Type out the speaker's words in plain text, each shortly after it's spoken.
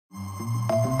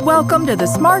Welcome to the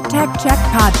Smart Tech Check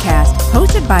podcast,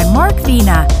 hosted by Mark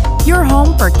Vina, your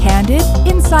home for candid,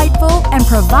 insightful, and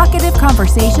provocative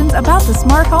conversations about the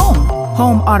smart home,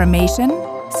 home automation,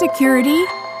 security,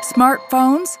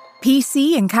 smartphones,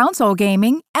 PC and console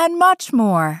gaming, and much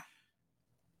more.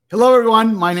 Hello,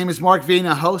 everyone. My name is Mark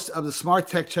Vina, host of the Smart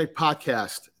Tech Check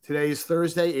podcast. Today is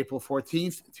Thursday, April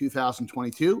 14th,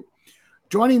 2022.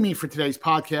 Joining me for today's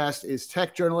podcast is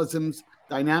tech journalism's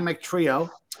dynamic trio,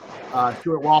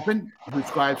 Stuart Walpin, who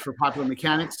scribes for Popular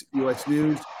Mechanics, U.S.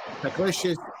 News,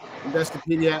 Techlicious,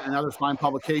 Investopedia, and other fine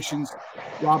publications.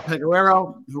 Rob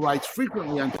Pegoraro, who writes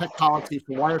frequently on tech policy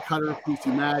for Wirecutter,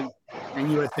 PC Mag,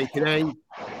 and USA Today.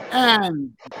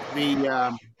 And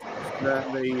I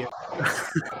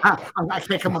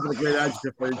can't come up with a great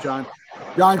adjective for you, John.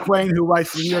 John Quain, who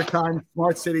writes for the New York Times,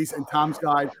 Smart Cities, and Tom's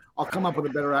Guide. I'll come up with a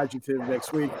better adjective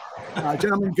next week.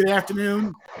 Gentlemen, good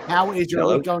afternoon. How is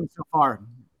your week going so far?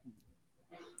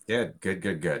 Good.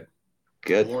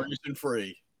 Glorious and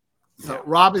free. So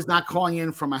Rob is not calling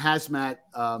in from a hazmat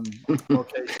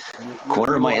location.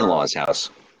 Corner of my in-laws'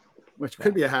 house. Which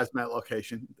could be a hazmat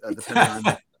location, depending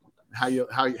on how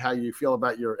you feel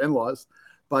about your in-laws.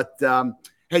 But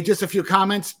hey, just a few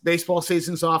comments. Baseball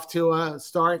season's off to a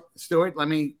start. Stuart, let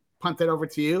me punt that over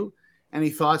to you. Any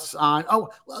thoughts on?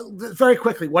 Very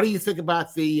quickly, what do you think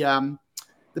about the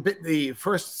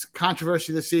first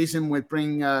controversy of the season with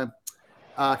bring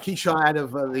Keyshaw out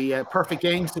of the perfect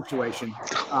game situation?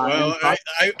 Well,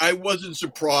 I wasn't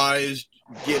surprised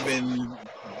given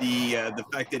the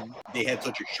fact that they had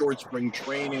such a short spring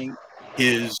training.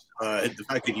 The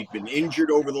fact that he'd been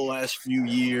injured over the last few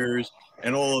years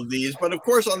and all of these. But of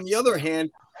course, on the other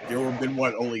hand, there have been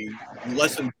only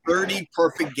less than 30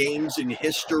 perfect games in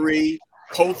history.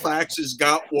 Koufax has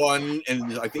got one,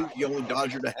 and I think the only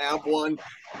Dodger to have one.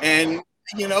 And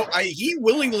he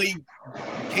willingly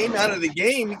came out of the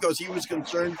game because he was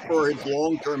concerned for his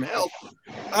long-term health.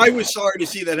 I was sorry to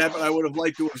see that happen. I would have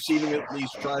liked to have seen him at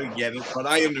least try to get it, but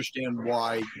I understand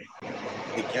why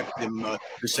they kept him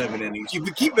for 7 innings. You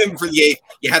could keep him for the 8th.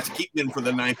 You have to keep him in for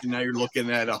the 9th, and now you're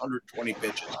looking at 120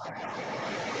 pitches.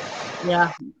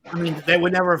 Yeah, I mean, that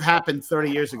would never have happened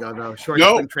 30 years ago, though.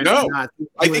 No.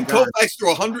 I think Koufax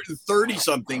threw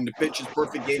 130-something to pitch his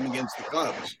perfect game against the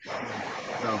Cubs.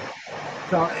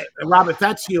 So, Rob, if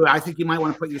that's you, I think you might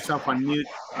want to put yourself on mute.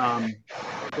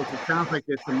 Because it sounds like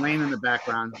there's some rain in the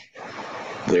background.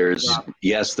 There's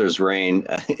rain.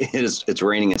 It's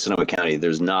raining in Sonoma County.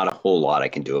 There's not a whole lot I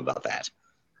can do about that.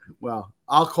 Well,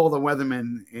 I'll call the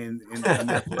weatherman in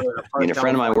a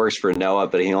friend of mine works for NOAA,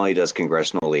 but he only does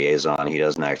congressional liaison. He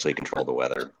doesn't actually control the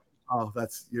weather. Oh,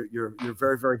 you're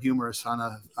very, very humorous on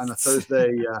a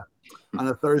Thursday on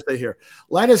a Thursday here.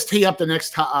 Let us tee up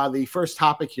the first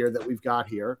topic here that we've got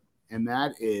here, and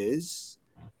that is,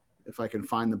 if I can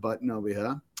find the button over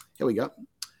here. Here we go.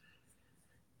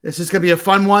 This is going to be a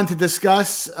fun one to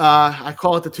discuss. I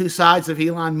call it the two sides of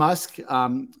Elon Musk.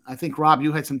 I think, Rob,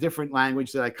 you had some different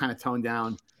language that I kind of toned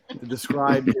down to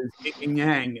describe his yin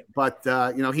yang. But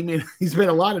he's made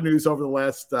a lot of news over the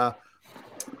last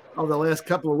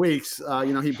couple of weeks. He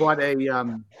bought a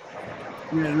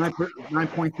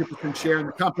 9.2% share in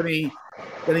the company.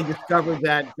 Then he discovered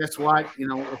that, guess what?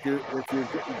 If you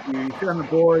sit on the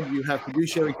board, you have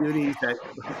fiduciary duties that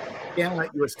can't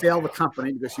let you assail the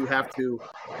company because you have to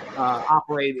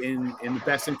operate in the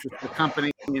best interest of the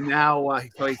company. And now,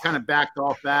 so he kind of backed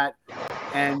off that.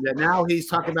 And now he's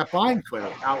talking about buying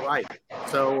Twitter outright.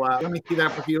 So let me tee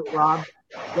that up with you, Rob.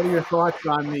 What are your thoughts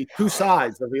on the two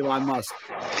sides of Elon Musk?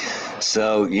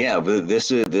 So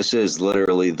this is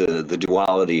literally the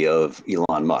duality of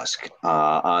Elon Musk.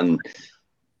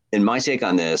 And my take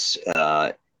on this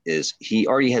is he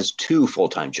already has 2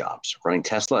 full-time jobs, running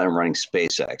Tesla and running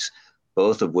SpaceX,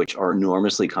 both of which are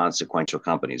enormously consequential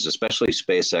companies, especially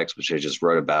SpaceX, which I just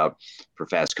wrote about for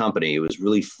Fast Company. It was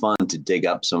really fun to dig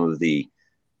up some of the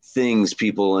things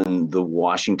people in the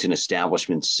Washington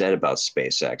establishment said about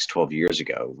SpaceX 12 years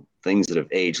ago, things that have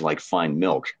aged like fine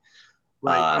milk.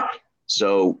 Right.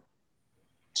 So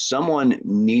someone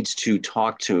needs to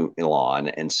talk to Elon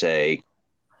and say,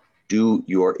 do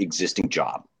your existing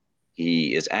job.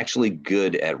 He is actually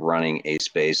good at running a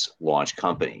space launch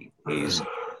company. He's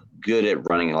good at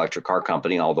running an electric car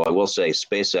company, although I will say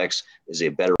SpaceX is a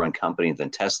better run company than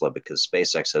Tesla because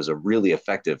SpaceX has a really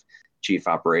effective chief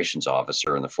operations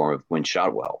officer in the form of Gwynne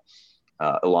Shotwell.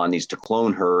 Elon needs to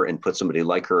clone her and put somebody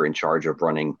like her in charge of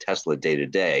running Tesla day to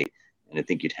day. And I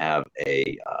think you'd have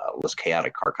a less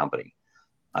chaotic car company.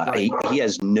 He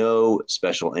has no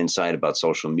special insight about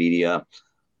social media.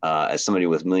 As somebody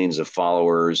with millions of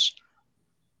followers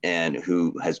and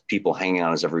who has people hanging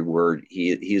on his every word,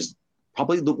 he's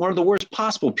probably one of the worst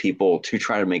possible people to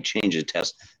try to make change at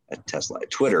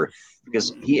Twitter,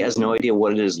 because he has no idea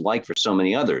what it is like for so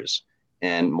many others.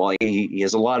 And while he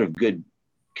has a lot of good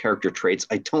character traits,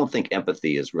 I don't think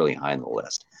empathy is really high on the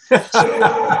list.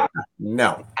 So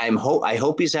no, I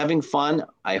hope he's having fun.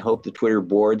 I hope the Twitter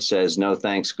board says no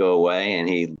thanks, go away,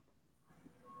 and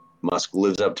Musk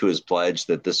lives up to his pledge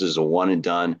that this is a one and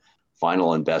done,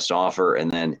 final and best offer, and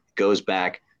then goes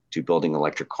back to building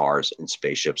electric cars and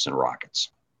spaceships and rockets.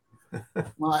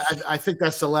 Well, I think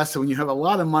that's the lesson. When you have a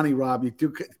lot of money, Rob,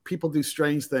 people do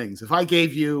strange things. If I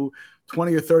gave you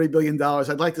 $20 or $30 billion,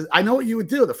 I'd like to. I know what you would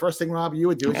do. The first thing, Rob, you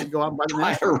would do is you go out and buy the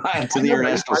National. Right to the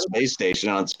International Space Station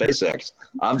on SpaceX.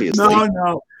 Obviously,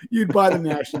 no, you'd buy the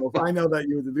Nationals. I know that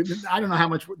you would. I don't know how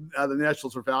much the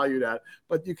Nationals are valued at,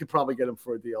 but you could probably get them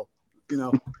for a deal.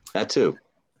 That too.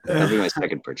 That'd be my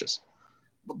second purchase.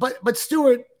 But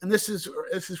Stuart, and this is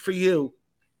for you.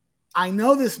 I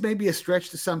know this may be a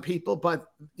stretch to some people, but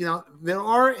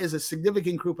there is a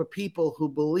significant group of people who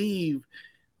believe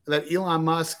that Elon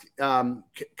Musk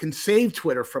can save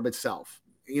Twitter from itself.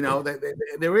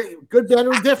 They're good,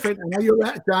 better, and different. I know you're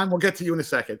right, John. We'll get to you in a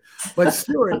second. But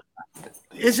Stuart,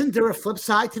 isn't there a flip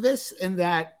side to this? In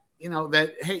that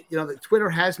that Twitter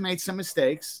has made some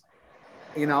mistakes.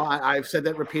 I've said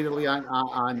that repeatedly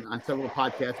on several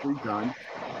podcasts we've done.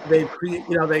 They've created,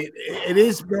 it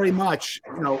is very much,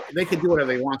 they can do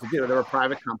whatever they want to do. They're a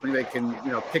private company. They can,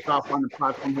 kick off on the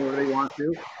platform whoever they want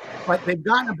to. But they've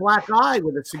gotten a black eye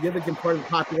with a significant part of the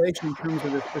population in terms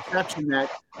of this perception that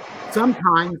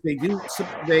sometimes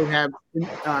they have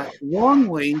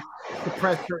wrongly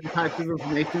suppressed certain types of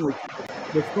information which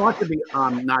was thought to be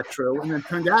not true and then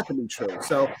turned out to be true.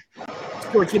 So,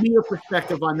 Stuart, give me your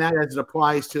perspective on that as it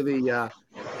applies to the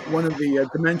one of the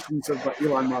dimensions of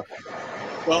Elon Musk.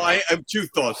 Well, I have two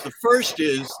thoughts. The first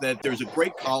is that there's a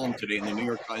great column today in the New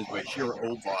York Times by Shira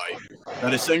Ovai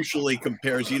that essentially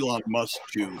compares Elon Musk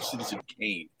to Citizen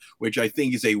Kane, which I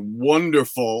think is a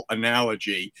wonderful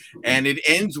analogy. And it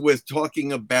ends with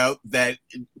talking about that,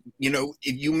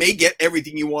 you may get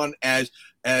everything you want as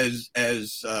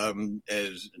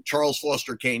Charles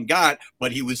Foster Kane got,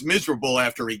 but he was miserable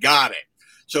after he got it.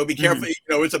 So be careful,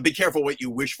 it's a be careful what you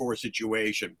wish for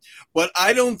situation. But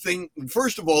I don't think,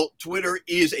 first of all, Twitter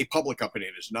is a public company.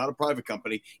 It is not a private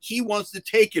company. He wants to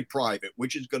take it private,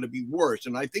 which is going to be worse.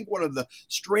 And I think one of the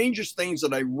strangest things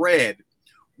that I read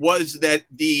was that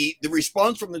the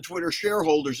response from the Twitter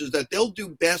shareholders is that they'll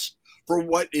do best for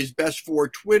what is best for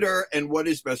Twitter and what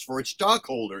is best for its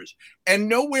stockholders. And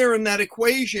nowhere in that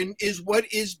equation is what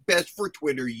is best for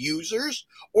Twitter users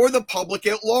or the public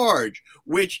at large,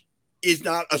 which is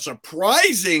not a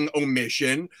surprising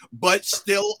omission, but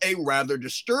still a rather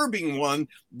disturbing one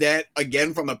that,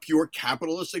 again, from a pure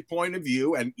capitalistic point of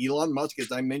view, and Elon Musk,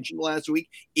 as I mentioned last week,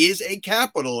 is a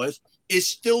capitalist, is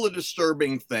still a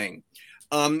disturbing thing.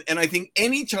 And I think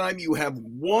anytime you have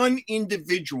one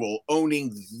individual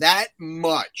owning that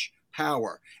much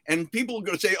power, and people are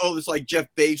going to say, oh, it's like Jeff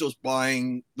Bezos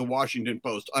buying the Washington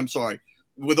Post. I'm sorry.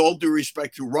 With all due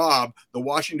respect to Rob, the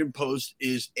Washington Post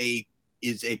is a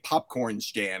popcorn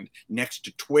stand next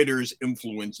to Twitter's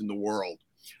influence in the world.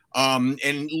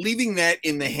 And leaving that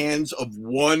in the hands of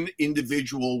one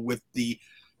individual with the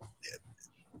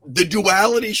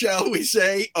duality, shall we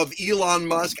say, of Elon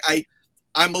Musk,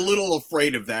 I'm a little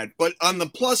afraid of that. But on the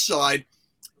plus side,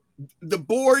 the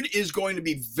board is going to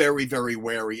be very, very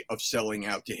wary of selling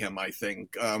out to him, I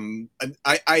think.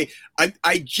 I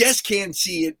just can't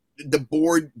see it, the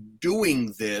board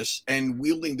doing this and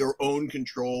wielding their own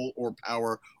control or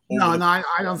power. I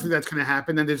don't think that's going to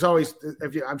happen. And there's always,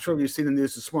 I'm sure you've seen the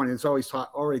news this morning, there's always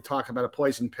already talk about a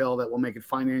poison pill that will make it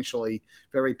financially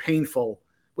very painful,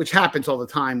 which happens all the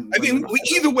time. I mean,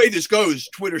 either way this goes,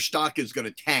 Twitter stock is going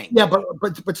to tank. Yeah,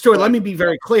 but Stuart, let me be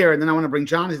very clear, and then I want to bring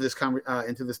John into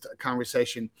this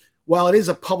conversation. While it is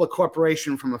a public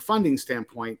corporation from a funding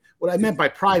standpoint, what I meant by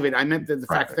private, I meant that the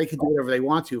fact that they can do whatever they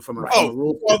want to from a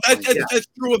rule. Well, that's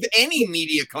true of any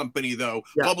media company, though,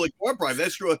 public or private.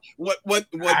 That's true of what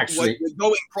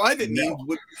going private means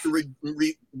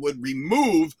would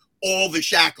remove all the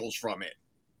shackles from it.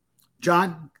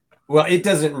 John? Well, it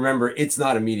doesn't remember, it's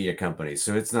not a media company,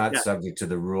 so it's not subject to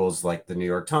the rules like the New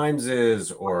York Times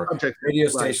is or radio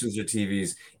stations or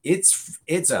TVs.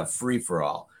 It's a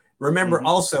free-for-all. Remember,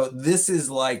 also, this is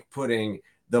like putting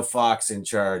the fox in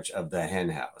charge of the hen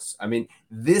house. I mean,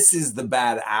 this is the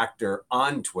bad actor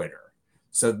on Twitter.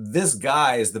 So this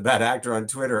guy is the bad actor on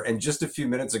Twitter. And just a few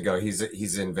minutes ago,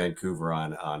 he's in Vancouver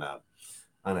on a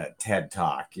TED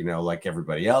Talk, like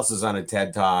everybody else is on a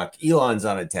TED Talk. Elon's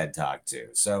on a TED Talk too.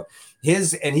 So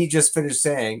he just finished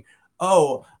saying,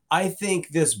 I think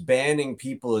this banning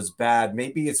people is bad.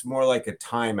 Maybe it's more like a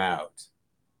timeout.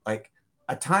 Like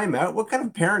a timeout? What kind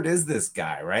of parent is this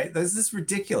guy, right? This is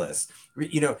ridiculous.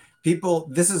 People,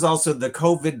 this is also the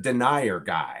COVID denier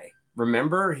guy.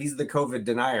 Remember? He's the COVID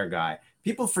denier guy.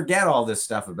 People forget all this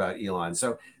stuff about Elon.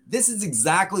 So this is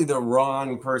exactly the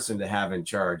wrong person to have in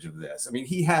charge of this. I mean,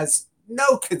 he has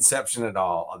no conception at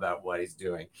all about what he's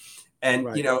doing. And,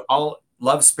 Right. I'll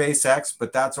love SpaceX,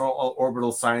 but that's all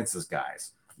orbital sciences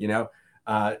guys.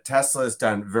 Tesla has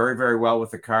done very, very well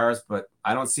with the cars, but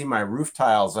I don't see my roof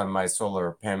tiles on my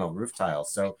solar panel roof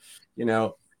tiles. So,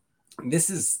 this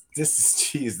is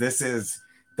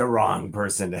the wrong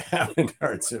person to have in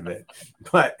charge of it.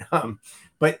 But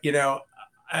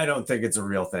I don't think it's a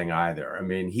real thing either. I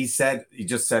mean, he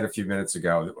just said a few minutes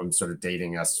ago, I'm sort of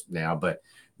dating us now, but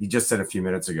he just said a few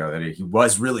minutes ago that he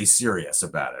was really serious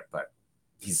about it, but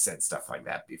he's said stuff like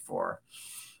that before.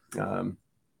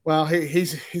 Well,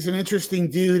 he's an interesting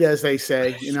dude, as they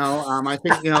say. I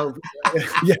think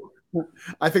yeah,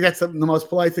 I think that's the most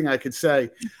polite thing I could say.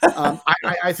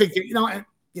 I think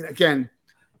again,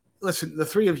 listen, the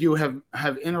three of you have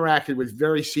interacted with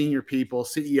very senior people,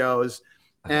 CEOs,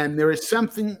 and there is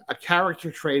a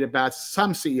character trait about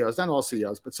some CEOs, not all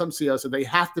CEOs, but some CEOs, that they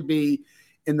have to be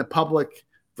in the public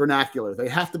vernacular. They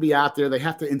have to be out there. They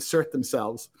have to insert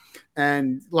themselves.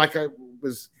 And like I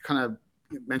was kind of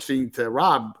mentioning to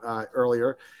Rob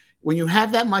earlier, when you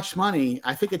have that much money,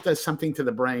 I think it does something to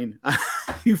the brain.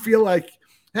 You feel like,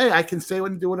 hey, I can say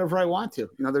and do whatever I want to.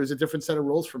 There's a different set of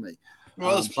rules for me.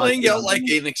 Well, it's playing out like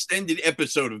an extended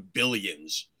episode of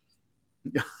Billions.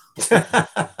 So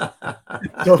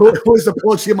who was the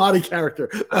Paul Giamatti character?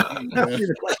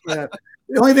 The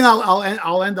only thing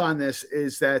I'll end on this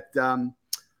is that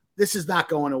this is not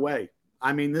going away.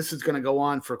 I mean, this is going to go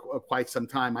on for quite some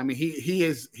time. I mean,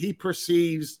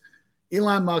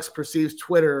 Elon Musk perceives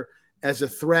Twitter as a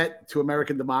threat to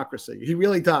American democracy. He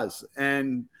really does.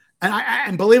 And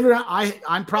believe it or not,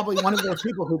 I'm probably one of those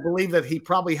people who believe that he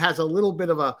probably has a little bit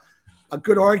of a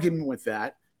good argument with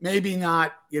that. Maybe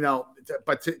not,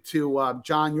 but to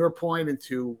John, your point, and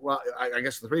to I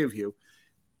guess the three of you,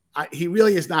 he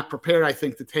really is not prepared, I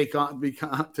think, to take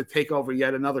over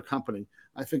yet another company.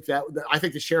 I think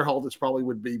the shareholders probably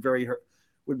would be very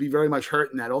much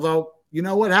hurt in that. Although,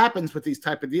 what happens with these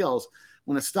type of deals,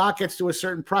 when a stock gets to a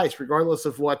certain price, regardless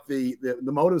of what the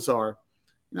motives are,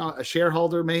 a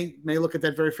shareholder may look at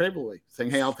that very favorably,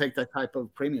 saying, "Hey, I'll take that type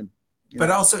of premium."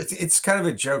 But also, it's kind of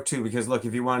a joke too, because look,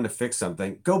 if you wanted to fix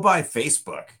something, go buy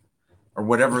Facebook or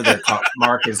whatever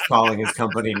Mark is calling his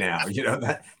company now.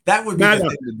 That would be the thing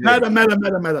to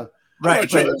do. Meta.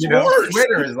 Right, but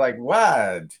Twitter is like,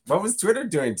 what? What was Twitter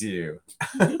doing to you?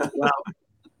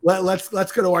 Well, let's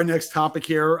go to our next topic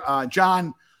here,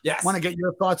 John. Yes, I want to get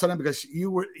your thoughts on it because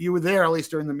you were there, at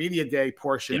least during the media day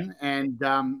portion, and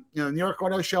the New York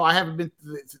Auto Show. I haven't been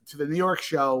to the New York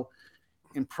show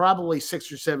in probably 6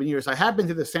 or 7 years. I have been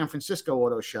to the San Francisco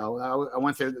Auto Show. I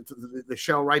went there to the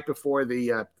show right before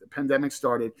the pandemic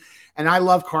started, and I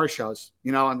love car shows.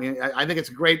 I think it's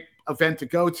a great event to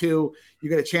go to. You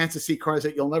get a chance to see cars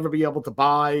that you'll never be able to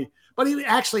buy. But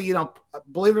actually,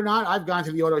 believe it or not, I've gone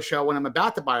to the auto show when I'm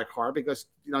about to buy a car because,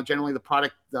 generally the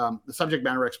product, the subject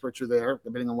matter experts are there,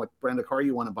 depending on what brand of car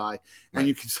you want to buy. And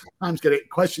you can sometimes get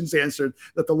questions answered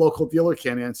that the local dealer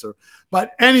can't answer.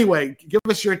 But anyway, give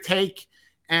us your take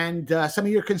and some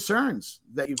of your concerns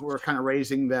that you were kind of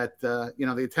raising that, the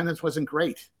attendance wasn't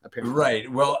great, apparently. Right.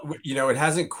 Well, it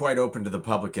hasn't quite opened to the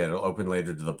public yet. It'll open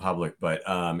later to the public, but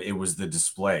it was the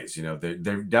displays.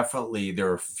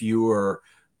 There are fewer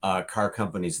car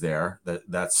companies there.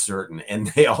 That's certain. And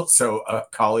they also, a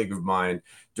colleague of mine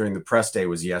during the press day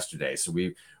was yesterday. So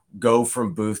we go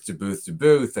from booth to booth to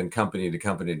booth and company to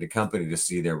company to company to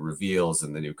see their reveals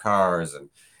and the new cars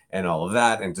and all of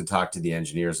that, and to talk to the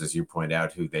engineers, as you point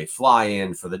out, who they fly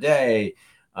in for the day,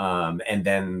 and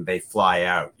then they fly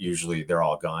out. Usually they're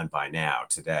all gone by now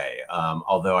today.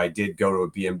 Although I did go to a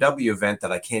BMW event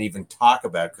that I can't even talk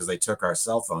about because they took our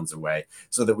cell phones away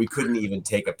so that we couldn't even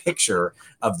take a picture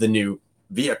of the new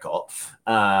vehicle.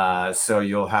 So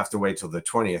you'll have to wait till the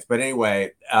 20th. But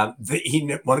anyway,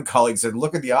 one colleague said,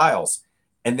 look at the aisles.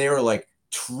 And they were like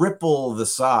triple the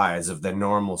size of the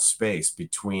normal space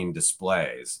between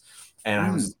displays. And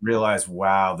I realized,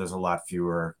 wow, there's a lot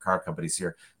fewer car companies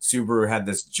here. Subaru had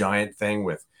this giant thing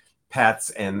with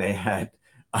pets, and they had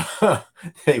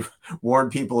they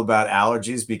warned people about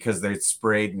allergies because they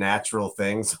sprayed natural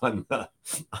things on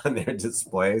their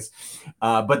displays.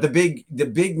 But the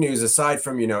big news, aside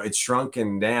from it's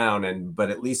shrunken down, but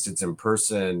at least it's in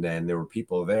person, and there were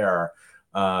people there.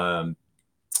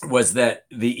 was that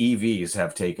the EVs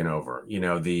have taken over.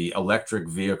 The electric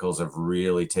vehicles have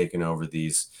really taken over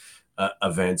these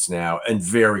events now, and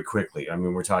very quickly. I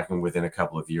mean, we're talking within a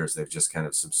couple of years, they've just kind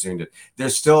of subsumed it. They're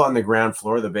still on the ground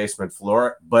floor, the basement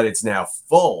floor, but it's now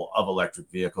full of electric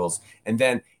vehicles. And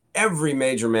then every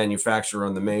major manufacturer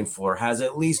on the main floor has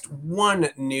at least one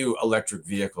new electric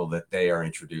vehicle that they are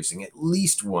introducing, at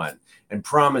least one, and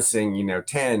promising,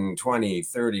 10, 20,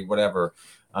 30, whatever.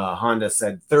 Honda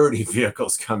said 30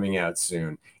 vehicles coming out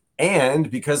soon. And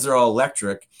because they're all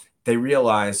electric, they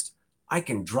realized, I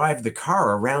can drive the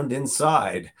car around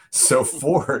inside. So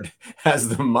Ford has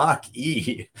the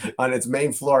Mach-E on its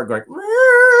main floor going,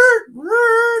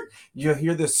 you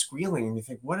hear this squealing and you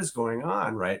think, what is going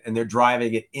on, right? And they're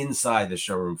driving it inside the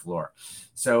showroom floor.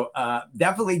 So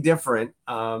definitely different.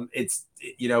 But it's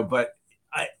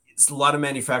a lot of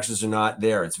manufacturers are not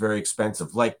there. It's very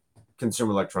expensive, like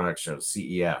Consumer Electronics Show,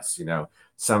 CES,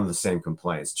 some of the same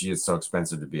complaints. Gee, it's so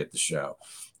expensive to be at the show.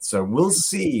 So we'll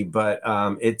see, but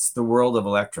it's the world of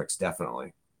electrics,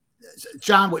 definitely.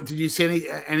 John, did you see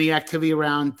any activity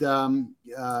around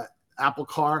Apple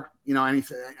Car?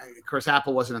 Anything? Of course,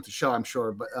 Apple wasn't at the show, I'm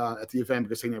sure, but at the event,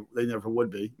 because they never would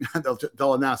be.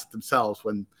 They'll announce it themselves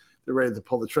when they're ready to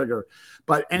pull the trigger.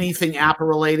 But anything Apple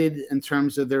related in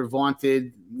terms of their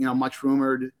vaunted, much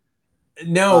rumored?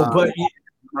 No, but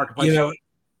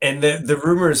and the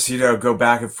rumors, go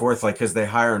back and forth, like, because they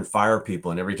hire and fire people,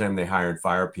 and every time they hire and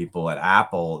fire people at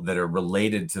Apple that are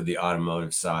related to the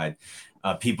automotive side,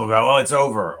 people go, "Oh, it's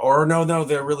over," or "No,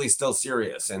 they're really still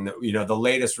serious." And the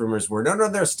latest rumors were, "No,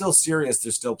 they're still serious.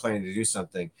 They're still planning to do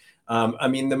something." I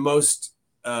mean, the most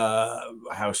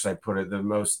how should I put it? The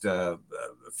most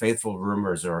faithful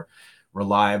rumors, or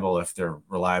reliable, if they're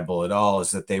reliable at all,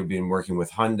 is that they've been working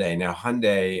with Hyundai. Now,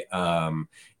 Hyundai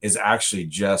is actually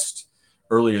just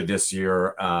earlier this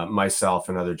year, myself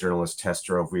and other journalists test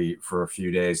drove for a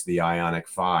few days the Ioniq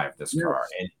 5, this car,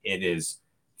 and it is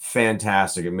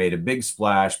fantastic. It made a big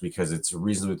splash because it's a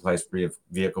reasonably priced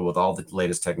vehicle with all the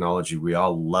latest technology. We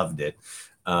all loved it,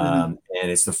 and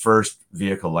it's the first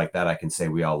vehicle like that I can say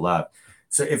we all love.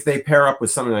 So if they pair up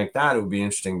with something like that, it would be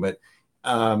interesting. But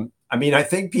I mean, I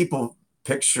think people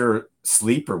picture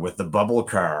Sleeper with the bubble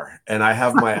car, and I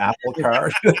have my Apple car.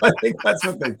 I think that's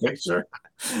what they picture.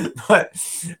 But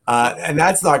and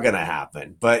that's not going to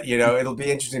happen. But it'll be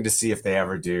interesting to see if they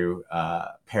ever do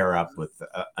pair up with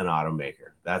an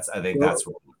automaker. I think that's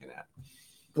what we're looking at.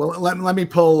 Well, let me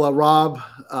pull Rob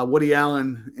Woody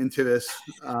Allen into this.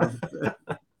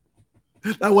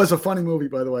 That was a funny movie,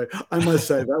 by the way. I must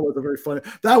say that was a very funny.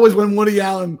 That was when Woody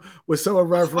Allen was so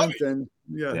irreverent, and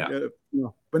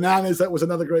Bananas. That was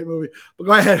another great movie. But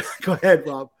go ahead,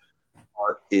 Rob.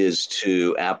 Is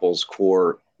to Apple's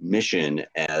core mission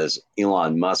as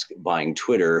Elon Musk buying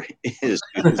Twitter is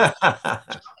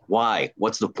why?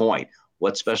 What's the point?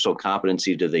 What special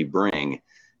competency do they bring?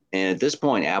 And at this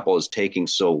point, Apple is taking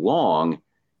so long.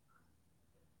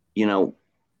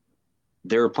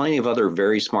 There are plenty of other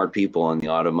very smart people in the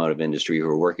automotive industry who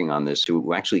are working on this,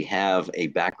 who actually have a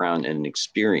background and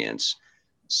experience.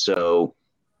 So,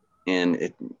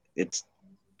 and it's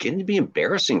going to be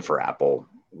embarrassing for Apple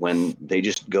when they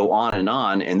just go on.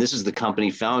 And this is the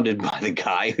company founded by the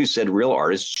guy who said real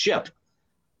artists ship.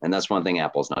 And that's one thing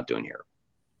Apple's not doing here.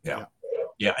 Yeah.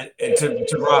 And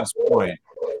to Rob's point,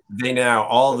 they now,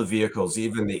 all the vehicles,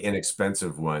 even the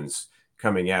inexpensive ones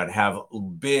coming out, have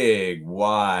big,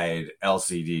 wide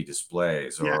LCD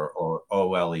displays or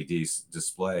OLED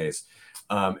displays.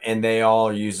 And they all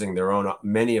are using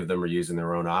many of them are using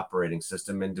their own operating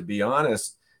system. And to be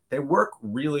honest, they work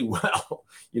really well.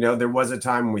 There was a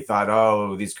time when we thought,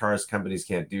 oh, these companies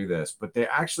can't do this, but they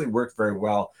actually work very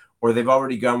well, or they've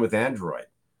already gone with Android,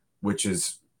 which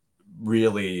is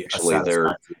really a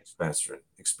satisfactory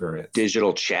experience.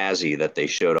 Digital chassis that they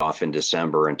showed off in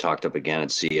December and talked up again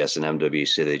at CES and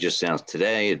MWC. They just announced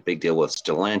today a big deal with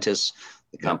Stellantis,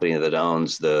 the company that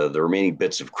owns the remaining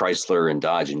bits of Chrysler and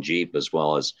Dodge and Jeep, as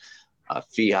well as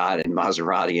Fiat and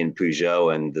Maserati and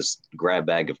Peugeot, and this grab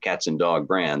bag of cats and dog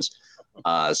brands.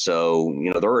 So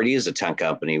there already is a tech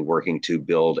company working to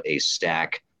build a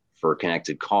stack for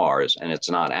connected cars, and it's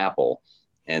not Apple.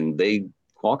 And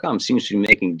Qualcomm seems to be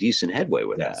making decent headway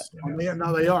with that.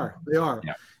 No, they are.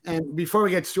 Yeah. And before we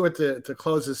get Stuart to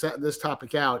close this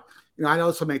topic out, I'd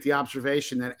also make the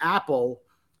observation that Apple,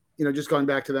 just going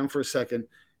back to them for a second,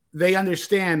 they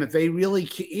understand that they really,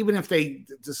 even if they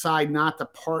decide not to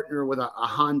partner with a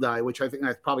Hyundai, which I think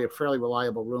that's probably a fairly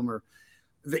reliable rumor,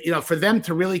 for them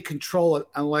to really control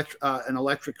an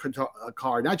electric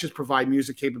car, not just provide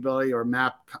music capability or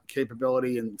map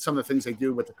capability and some of the things they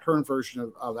do with the current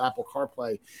version of Apple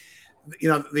CarPlay,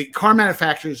 the car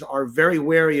manufacturers are very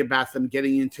wary about them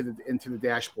getting into the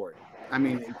dashboard. I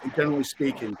mean, generally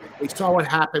speaking, we saw what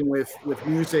happened with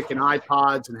music and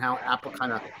iPods and how Apple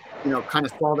kind of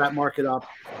swallowed that market up.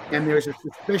 And there's a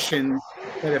suspicion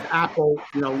that if Apple,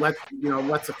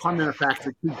 lets a car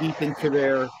manufacturer too deep into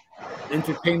their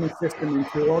entertainment system,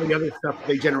 into all the other stuff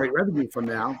they generate revenue from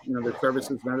now, their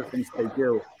services and other things they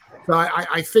do. So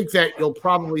I think that you'll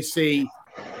probably see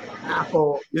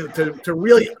Apple, to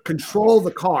really control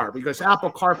the car, because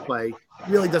Apple CarPlay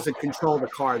really doesn't control the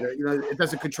car. It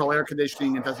doesn't control air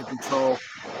conditioning. It doesn't control,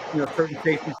 certain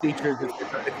safety features.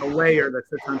 It's a layer that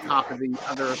sits on top of the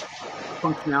other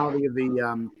functionality of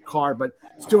the car. But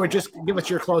Stuart, just give us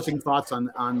your closing thoughts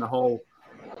on the whole,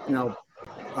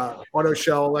 auto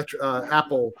show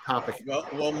Apple topic.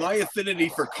 Well, my affinity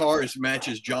for cars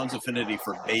matches John's affinity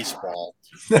for baseball.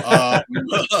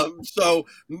 So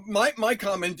my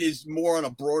comment is more on a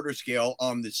broader scale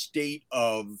on the state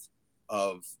of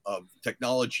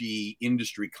technology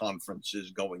industry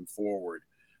conferences going forward,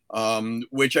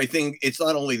 which I think it's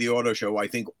not only the auto show. I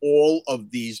think all of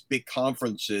these big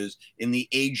conferences in the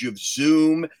age of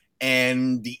Zoom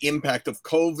and the impact of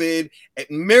COVID, it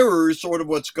mirrors sort of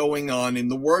what's going on in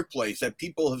the workplace, that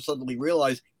people have suddenly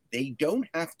realized they don't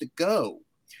have to go,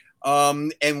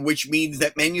 and which means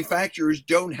that manufacturers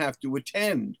don't have to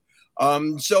attend.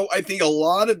 So I think a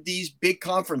lot of these big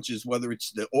conferences, whether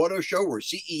it's the auto show or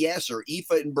CES or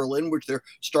IFA in Berlin, which they're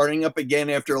starting up again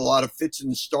after a lot of fits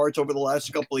and starts over the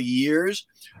last couple of years,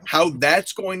 how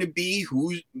that's going to be,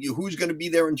 who's going to be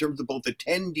there in terms of both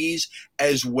attendees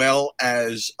as well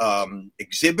as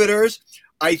exhibitors.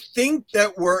 I think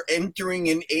that we're entering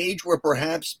an age where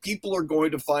perhaps people are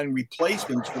going to find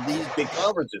replacements for these big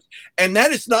conferences. And that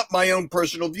is not my own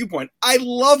personal viewpoint. I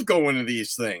love going to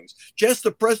these things just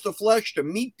to press the flesh, to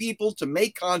meet people, to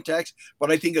make contacts.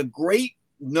 But I think a great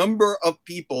number of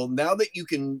people, now that you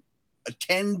can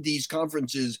attend these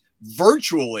conferences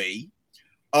virtually,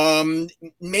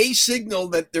 may signal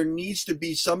that there needs to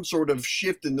be some sort of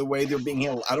shift in the way they're being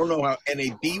handled. I don't know how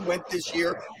NAB went this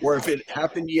year or if it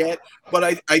happened yet, but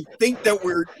I think that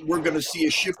we're going to see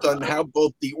a shift on how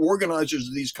both the organizers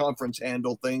of these conferences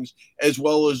handle things as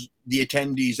well as the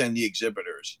attendees and the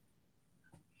exhibitors.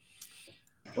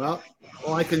 Well,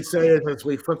 all I can say is, as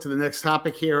we flip to the next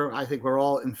topic here, I think we're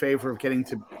all in favor of getting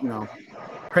to,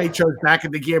 trade shows back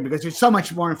into gear, because there's so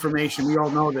much more information. We all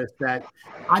know this, that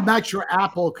I'm not sure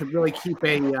Apple could really keep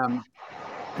the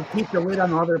lid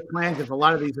on other plans if a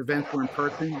lot of these events were in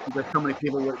person, because so many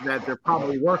people that they're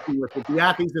probably working with would be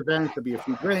at these events. There'd be a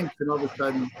few drinks, and all of a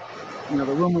sudden, the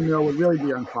rumor mill would really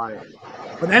be on fire.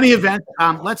 But in any event,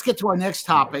 let's get to our next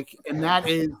topic, and that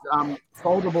is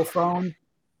foldable phone.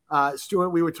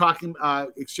 Stuart, we were talking,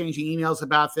 exchanging emails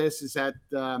about this, is that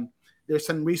there's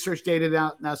some research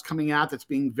data that's coming out that's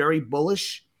being very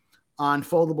bullish on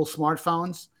foldable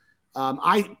smartphones.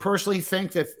 I personally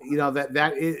think that,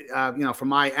 that is, from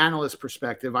my analyst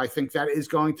perspective, I think that is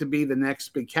going to be the next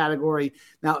big category.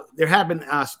 Now, there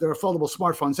are foldable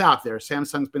smartphones out there.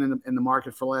 Samsung's been in the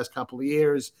market for the last couple of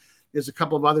years. There's a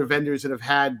couple of other vendors that have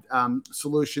had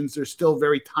solutions. They're still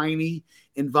very tiny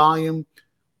in volume.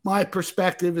 My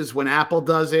perspective is when Apple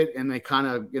does it and they kind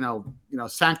of,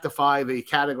 sanctify the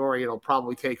category, it'll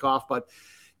probably take off. But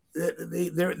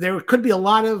there could be a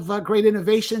lot of great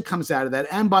innovation comes out of that.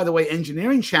 And by the way,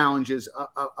 engineering challenges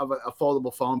of a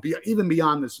foldable phone, even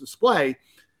beyond this display,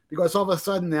 because all of a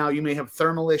sudden now you may have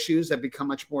thermal issues that become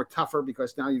much more tougher,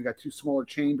 because now you've got two smaller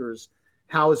chambers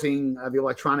housing the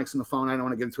electronics in the phone. I don't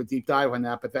want to get into a deep dive on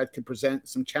that, but that could present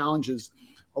some challenges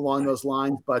along those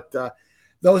lines. But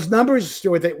those numbers,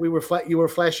 Stuart, that you were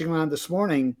flashing around this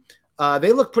morning,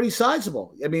 they look pretty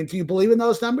sizable. I mean, do you believe in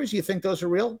those numbers? Do you think those are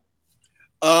real?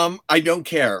 I don't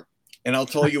care, and I'll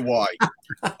tell you why.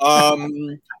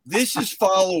 This is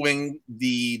following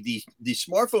the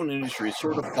smartphone industry is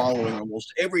sort of following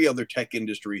almost every other tech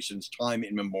industry since time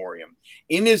immemorial.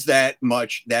 In is that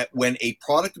much that when a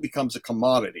product becomes a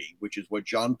commodity, which is what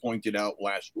John pointed out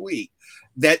last week,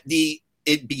 that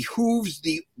it behooves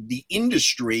the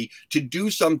industry to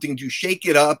do something to shake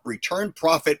it up, return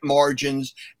profit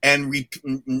margins, and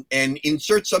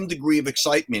insert some degree of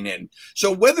excitement in.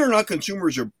 So whether or not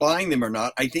consumers are buying them or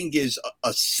not, I think is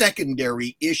a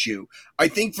secondary issue. I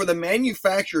think for the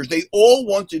manufacturers, they all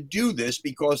want to do this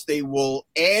because they will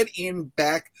add in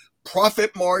back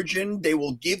profit margin. They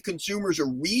will give consumers a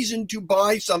reason to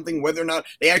buy something, whether or not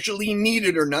they actually need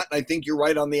it or not. And I think you're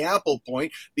right on the Apple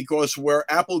point, because where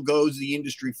Apple goes, the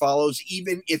industry follows,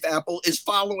 even if Apple is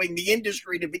following the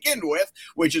industry to begin with,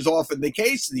 which is often the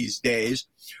case these days.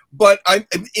 But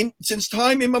since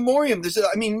time immemorial,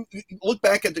 look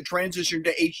back at the transition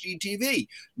to HDTV.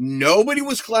 Nobody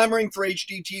was clamoring for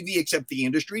HDTV except the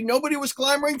industry. Nobody was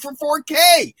clamoring for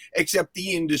 4K except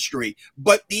the industry.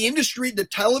 But the industry, the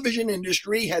television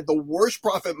industry, had the worst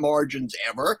profit margins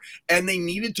ever, and they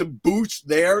needed to boost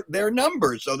their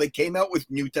numbers. So they came out with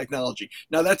new technology.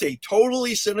 Now, that's a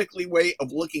totally cynically way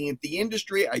of looking at the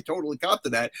industry. I totally cop to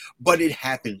that. But it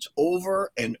happens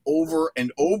over and over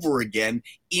and over again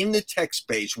in the tech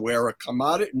space, where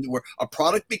a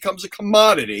product becomes a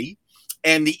commodity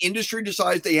and the industry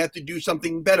decides they have to do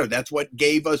something better. That's what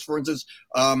gave us, for instance,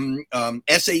 SACD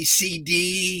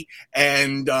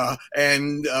and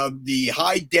the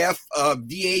high def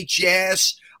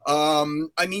VHS.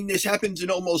 This happens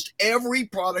in almost every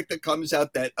product that comes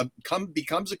out that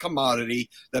becomes a commodity.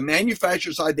 The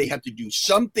manufacturer side, they have to do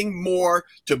something more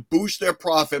to boost their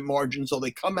profit margin, so they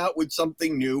come out with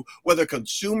something new, whether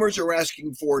consumers are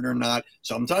asking for it or not.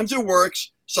 Sometimes it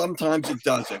works, sometimes it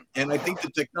doesn't. And I think the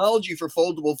technology for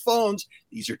foldable phones,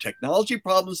 these are technology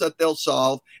problems that they'll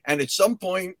solve. And at some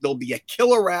point, there'll be a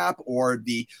killer app, or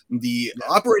the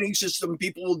operating system,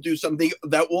 people will do something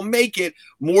that will make it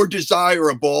more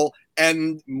desirable,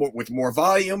 and with more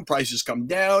volume, prices come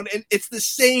down. And it's the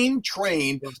same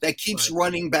train that keeps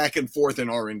running back and forth in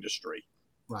our industry.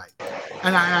 Right.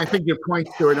 And I think your point,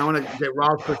 Stuart, I want to get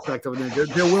Rob's perspective.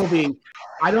 There will be,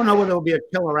 I don't know whether it'll be a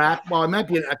killer app. Well, it might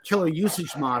be a killer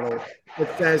usage model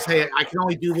that says, hey, I can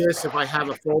only do this if I have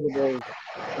a foldable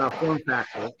form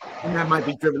factor. And that might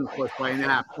be driven, of course, by an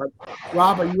app. But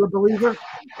Rob, are you a believer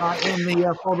in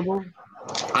the foldable?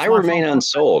 I remain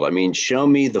unsold. Show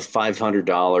me the $500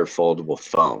 foldable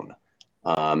phone.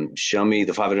 Show me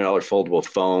the $500 foldable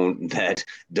phone that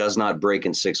does not break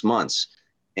in 6 months.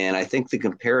 And I think the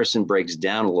comparison breaks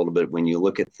down a little bit when you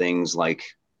look at things like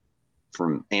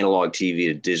from analog TV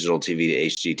to digital TV to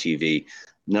HDTV.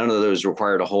 None of those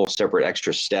required a whole separate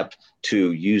extra step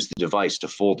to use the device to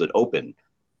fold it open.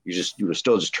 You were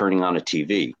still just turning on a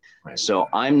TV. Right. So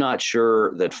I'm not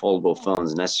sure that foldable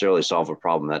phones necessarily solve a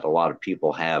problem that a lot of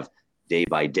people have day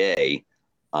by day.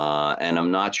 And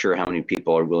I'm not sure how many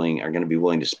people are going to be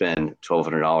willing to spend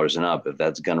 $1,200 and up if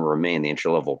that's going to remain the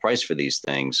entry level price for these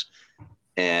things.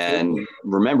 And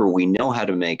remember, we know how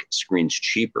to make screens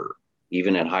cheaper,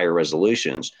 even at higher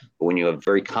resolutions. But when you have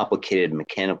very complicated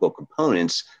mechanical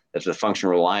components that have to function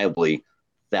reliably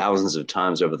thousands of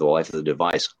times over the life of the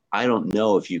device, I don't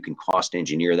know if you can cost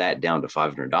engineer that down to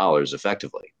 $500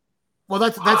 effectively. Well,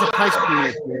 that's a price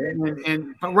point.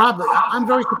 But Rob, I'm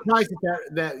very surprised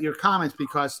at that your comments,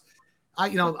 because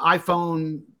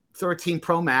iPhone 13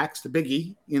 Pro Max, the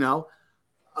biggie,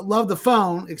 I love the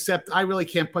phone, except I really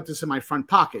can't put this in my front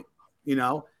pocket.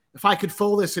 If I could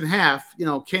fold this in half,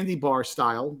 candy bar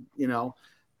style,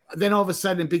 then all of a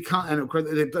sudden they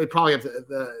probably have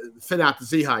to fit out the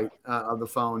Z height of the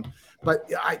phone. But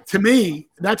to me,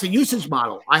 that's a usage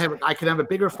model. I can have a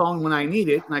bigger phone when I need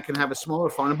it, and I can have a smaller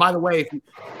phone. And by the way, if you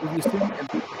see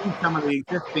some of the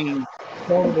existing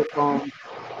foldable phones,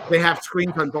 they have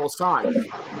screens on both sides.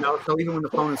 So even when the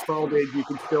phone is folded, you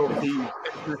can still see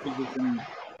text messages and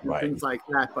things like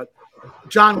that. But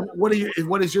John, what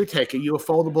is your take? Are you a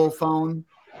foldable phone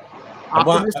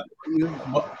optimist?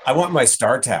 I want my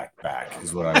StarTAC back,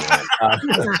 is what I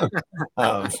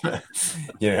want.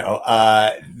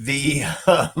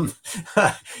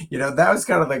 That was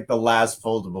kind of like the last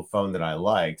foldable phone that I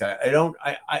liked.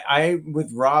 I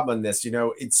with Rob on this,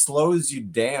 it slows you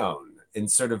down in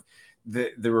sort of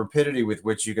the rapidity with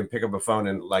which you can pick up a phone,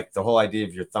 and like the whole idea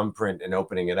of your thumbprint and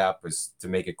opening it up is to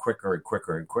make it quicker and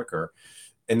quicker and quicker.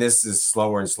 And this is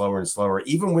slower and slower and slower.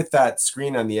 Even with that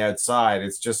screen on the outside,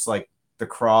 it's just like the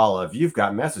crawl of you've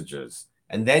got messages,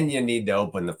 and then you need to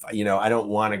open I don't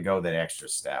want to go that extra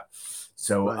step.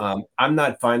 So I'm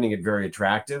not finding it very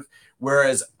attractive.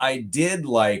 Whereas I did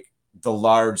like the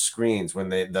large screens when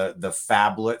the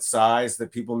phablet size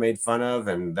that people made fun of,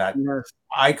 and that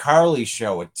iCarly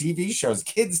show,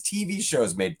 kids TV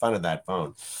shows made fun of that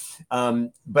phone.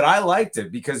 But I liked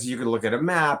it because you could look at a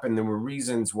map and there were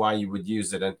reasons why you would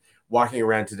use it. And walking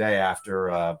around today after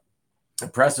a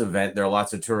press event, there are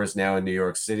lots of tourists now in New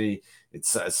York City.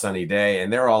 It's a sunny day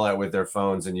and they're all out with their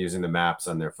phones and using the maps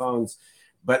on their phones.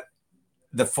 But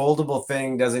the foldable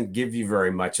thing doesn't give you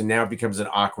very much, and now it becomes an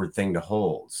awkward thing to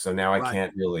hold. So now I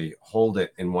can't really hold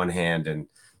it in one hand and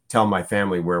tell my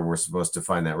family where we're supposed to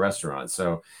find that restaurant.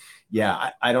 So Yeah,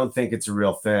 I don't think it's a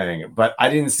real thing, but I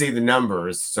didn't see the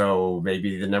numbers, so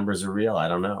maybe the numbers are real. I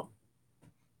don't know.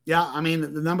 Yeah, I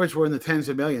mean the numbers were in the tens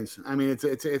of millions. I mean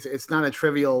it's not a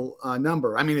trivial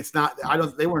number. I mean it's not.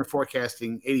 They weren't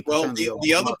forecasting 80%. Well,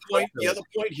 the other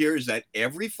point here is that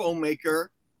every phone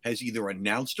maker has either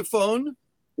announced a phone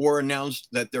or announced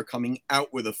that they're coming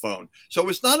out with a phone. So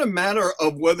it's not a matter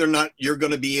of whether or not you're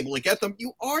going to be able to get them.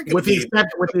 You are going to with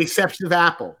the exception of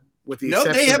Apple.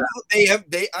 They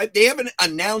haven't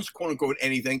announced quote unquote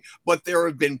anything, but there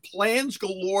have been plans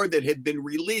galore that have been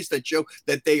released that show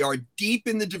that they are deep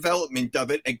in the development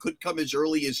of it and could come as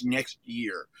early as next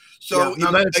year. So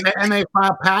and they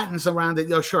file patents around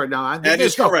it. Oh, sure, no, that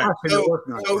is correct. So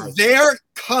they're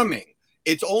coming.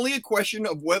 It's only a question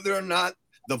of whether or not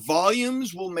the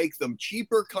volumes will make them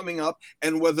cheaper coming up,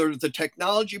 and whether the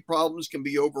technology problems can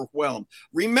be overwhelmed.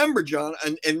 Remember, John,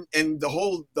 and the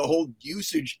whole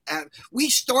usage we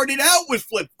started out with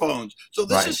flip phones, so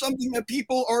this is something that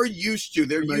people are used to.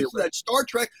 They're used to that Star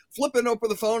Trek flipping over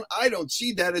the phone. I don't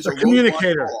see that as a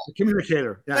communicator. A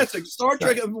communicator. Yes. That's a Star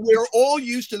Trek. Yes. We're all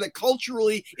used to that,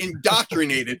 culturally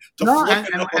indoctrinated to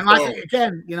flipping over the phone.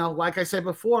 Again, like I said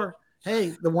before.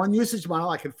 Hey, the one usage model,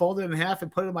 I can fold it in half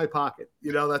and put it in my pocket.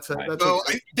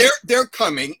 They're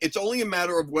coming. It's only a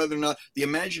matter of whether or not the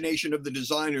imagination of the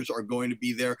designers are going to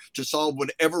be there to solve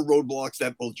whatever roadblocks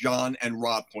that both John and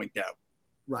Rob point out.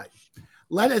 Right.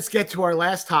 Let us get to our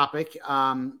last topic,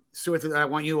 Stuart, that I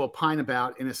want you to opine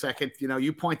about in a second.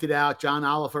 You pointed out John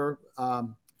Oliver,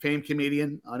 famed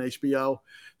comedian on HBO,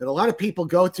 that a lot of people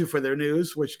go to for their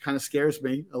news, which kind of scares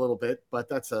me a little bit, but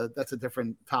that's a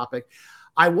different topic.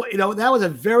 That was a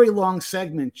very long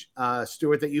segment,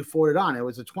 Stuart, that you forwarded on. It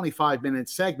was a 25-minute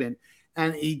segment,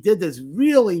 and he did this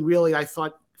really, really, I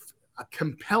thought, a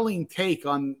compelling take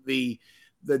on the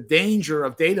danger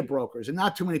of data brokers. And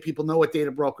not too many people know what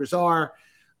data brokers are,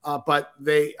 but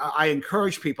I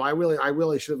encourage people. I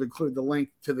really should have included the link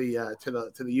to the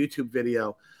YouTube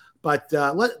video. But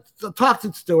let's talk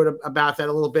to Stuart about that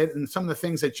a little bit and some of the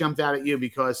things that jumped out at you,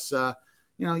 because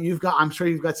I'm sure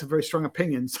you've got some very strong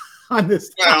opinions on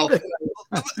this topic.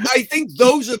 Well, I think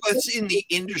those of us in the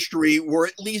industry were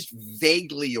at least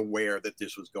vaguely aware that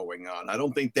this was going on. I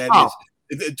don't think that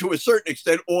is, to a certain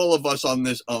extent, all of us on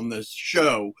this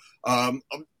show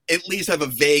at least have a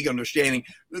vague understanding.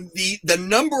 The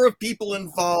number of people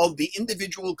involved, the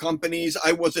individual companies,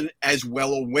 I wasn't as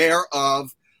well aware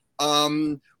of.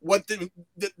 What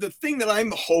the thing that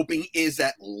I'm hoping is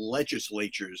that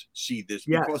legislatures see this,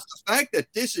 because the fact that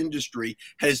this industry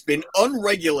has been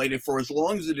unregulated for as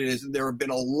long as it is, and there have been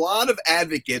a lot of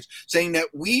advocates saying that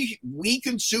we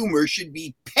consumers should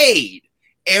be paid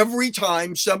every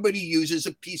time somebody uses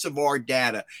a piece of our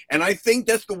data. And I think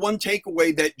that's the one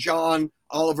takeaway that John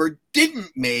Oliver didn't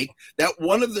make, that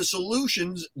one of the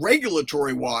solutions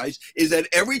regulatory wise is that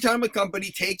every time a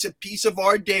company takes a piece of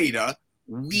our data,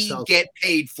 we get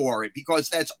paid for it, because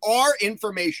that's our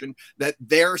information that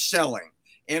they're selling.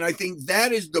 And I think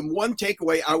that is the one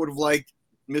takeaway I would have liked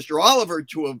Mr. Oliver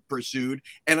to have pursued.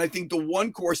 And I think the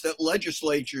one course that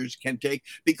legislatures can take,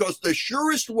 because the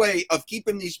surest way of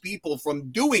keeping these people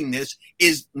from doing this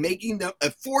is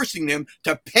forcing them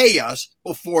to pay us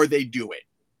before they do it.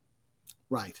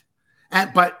 Right.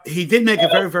 But he did make a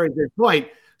very, very good point.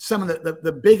 Some of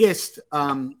the biggest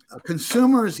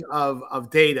consumers of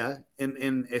data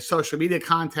in a social media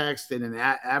context and in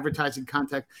advertising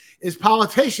context is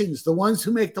politicians, the ones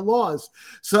who make the laws.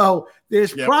 So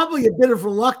there's probably a bit of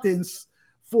reluctance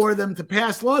for them to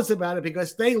pass laws about it,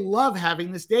 because they love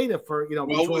having this data for,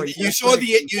 Well, you saw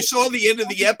the end of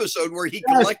the episode where he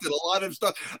collected a lot of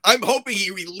stuff. I'm hoping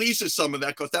he releases some of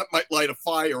that, because that might light a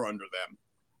fire under them.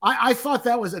 I thought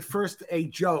that was at first a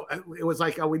joke. It was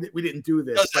like, we didn't do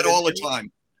this. He does that all the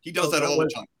time. He does that all the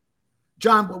time.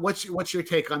 John, what's your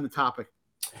take on the topic?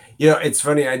 It's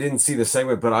funny. I didn't see the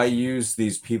segment, but I use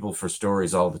these people for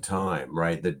stories all the time,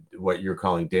 right? What you're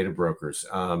calling data brokers.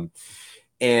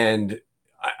 And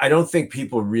I don't think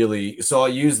people really, so I'll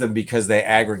use them because they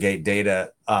aggregate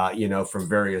data, from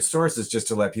various sources, just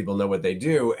to let people know what they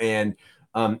do. And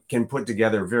can put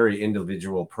together very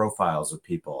individual profiles of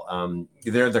people.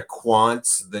 They're the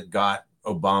quants that got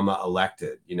Obama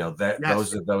elected.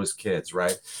 Those are those kids,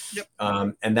 right? Yep.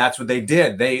 And that's what they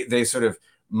did. They sort of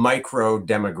micro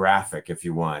demographic, if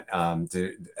you want,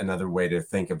 another way to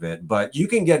think of it. But you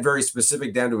can get very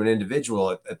specific down to an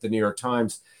individual. At the New York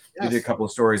Times, we did a couple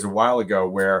of stories a while ago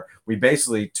where we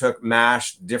basically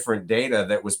mashed different data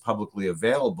that was publicly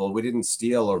available. We didn't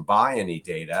steal or buy any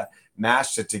data,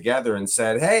 mashed it together and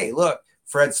said, hey, look,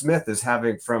 Fred Smith is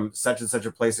from such and such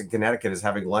a place in Connecticut is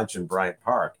having lunch in Bryant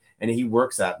Park. and he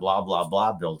works at blah, blah,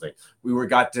 blah building. We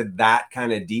got to that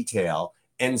kind of detail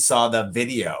and saw the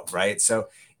video, right? So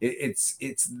it's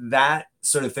that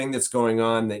sort of thing that's going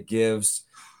on that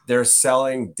they're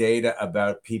selling data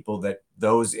about people that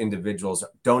those individuals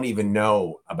don't even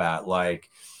know about. Like,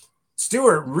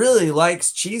 Stuart really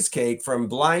likes cheesecake from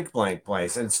blank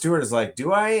place. And Stuart is like,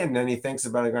 do I? And then he thinks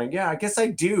about it going, yeah, I guess I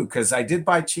do, because I did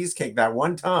buy cheesecake that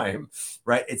one time,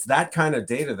 right? It's that kind of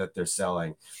data that they're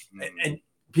selling. And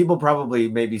people probably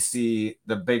maybe see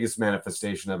the biggest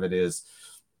manifestation of it is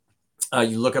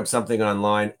you look up something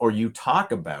online or you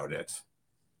talk about it.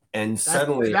 And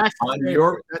suddenly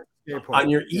on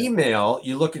your email,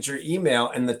 you look at your email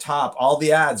and the top, all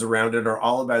the ads around it are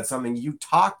all about something you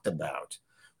talked about,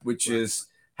 which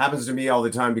happens to me all the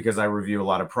time because I review a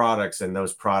lot of products, and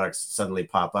those products suddenly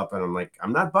pop up and I'm like,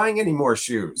 I'm not buying any more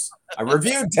shoes. I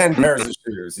reviewed 10 pairs of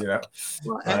shoes,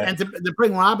 Well, and to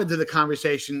bring Rob into the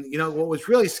conversation, what was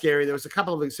really scary, there was a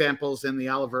couple of examples in the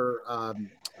Oliver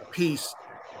piece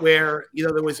where,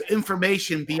 there was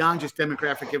information beyond just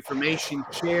demographic information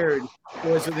shared.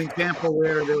 There was an example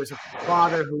where there was a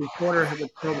father whose daughter had been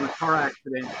killed in a car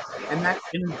accident, and that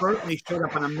inadvertently showed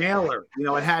up on a mailer.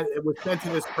 It was sent to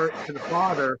the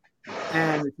father,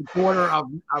 and it's a daughter of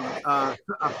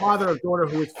a father of daughter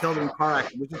who was killed in a car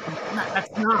accident, which is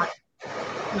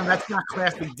that's not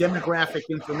classic demographic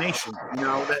information.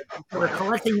 That they're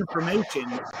collecting information,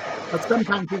 but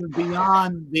sometimes even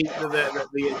beyond the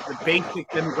basic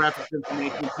demographic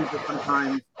information, people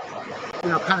sometimes,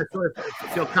 kind of sort of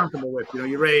feel comfortable with.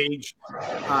 Your age,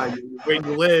 where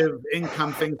you live,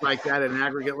 income, things like that at an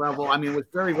aggregate level. I mean, it was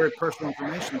very, very personal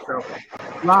information. So,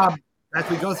 Rob, as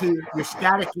we go through your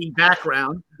staticky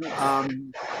background,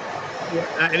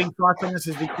 any thoughts on this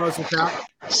as we close this out?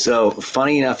 So,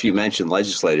 funny enough, you mentioned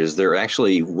legislators. There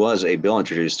actually was a bill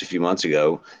introduced a few months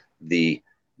ago, the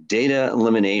Data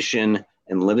Elimination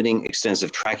and Limiting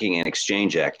Extensive Tracking and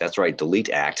Exchange Act. That's right, DELETE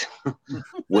Act,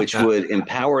 which would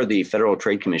empower the Federal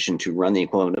Trade Commission to run the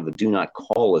equivalent of a do not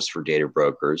call list for data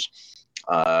brokers,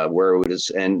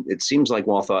 and it seems like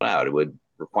well thought out. It would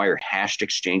require hashed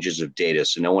exchanges of data,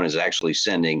 so no one is actually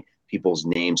sending people's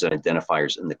names and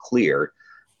identifiers in the clear.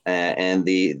 And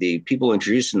the people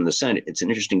introduced in the Senate, it's an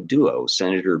interesting duo: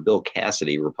 Senator Bill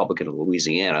Cassidy, Republican of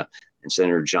Louisiana, and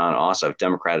Senator Jon Ossoff,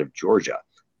 Democrat of Georgia.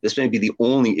 This may be the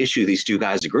only issue these two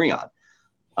guys agree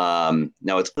on.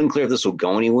 Now, it's unclear if this will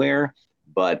go anywhere,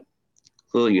 but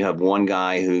clearly you have one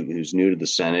guy who's new to the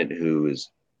Senate, who is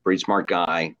a pretty smart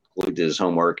guy, clearly did his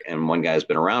homework, and one guy has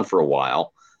been around for a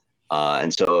while.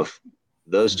 And so if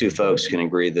those two folks can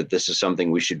agree that this is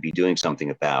something we should be doing something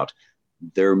about,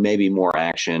 there may be more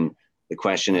action. The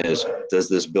question is, does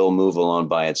this bill move alone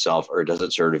by itself, or does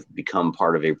it sort of become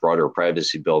part of a broader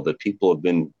privacy bill that people have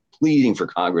been pleading for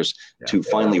Congress to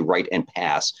finally write and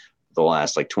pass for the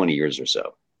last 20 years or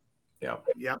so?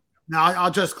 Yeah. Now,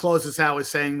 I'll just close this out with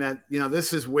saying that,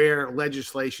 this is where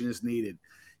legislation is needed.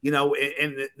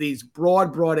 In these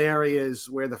broad areas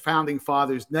where the founding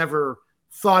fathers never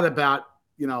thought about,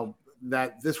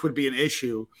 that this would be an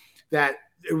issue, that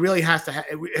it really has to.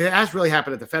 It has really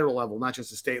happened at the federal level, not just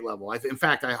the state level. In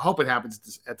fact, I hope it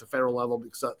happens at the federal level,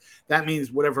 because that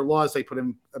means whatever laws they put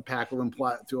in impact will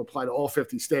apply to all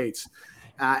 50 states.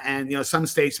 And some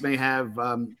states may have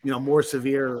more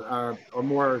severe or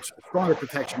more stronger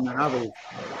protection than others.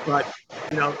 But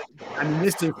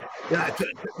this is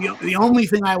the only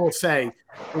thing I will say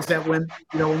is that when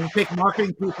you take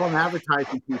marketing people and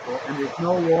advertising people, and there's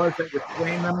no laws that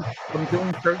restrain them from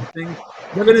doing certain things,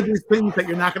 they're going to do things that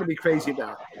you're not going to be crazy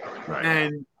about. Right.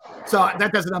 And so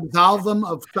that doesn't absolve them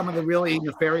of some of the really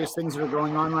nefarious things that are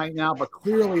going on right now. But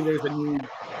clearly, there's a need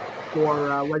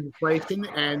for legislation,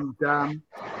 and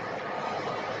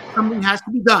something has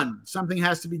to be done. Something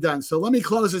has to be done. So let me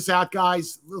close this out,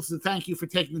 guys. Listen, thank you for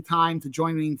taking the time to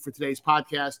join me for today's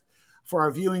podcast. For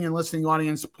our viewing and listening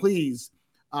audience, please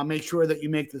make sure that you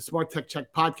make the Smart Tech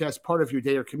Check podcast part of your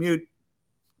day or commute.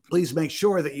 Please make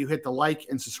sure that you hit the like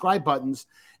and subscribe buttons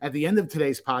at the end of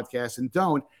today's podcast, and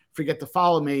don't forget to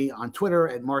follow me on Twitter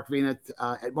at Mark Vina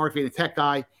Tech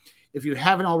Guy. If you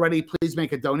haven't already, please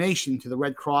make a donation to the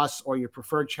Red Cross or your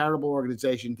preferred charitable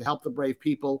organization to help the brave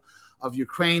people of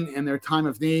Ukraine in their time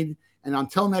of need. And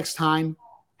until next time,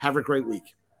 have a great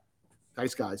week.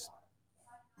 Thanks, guys.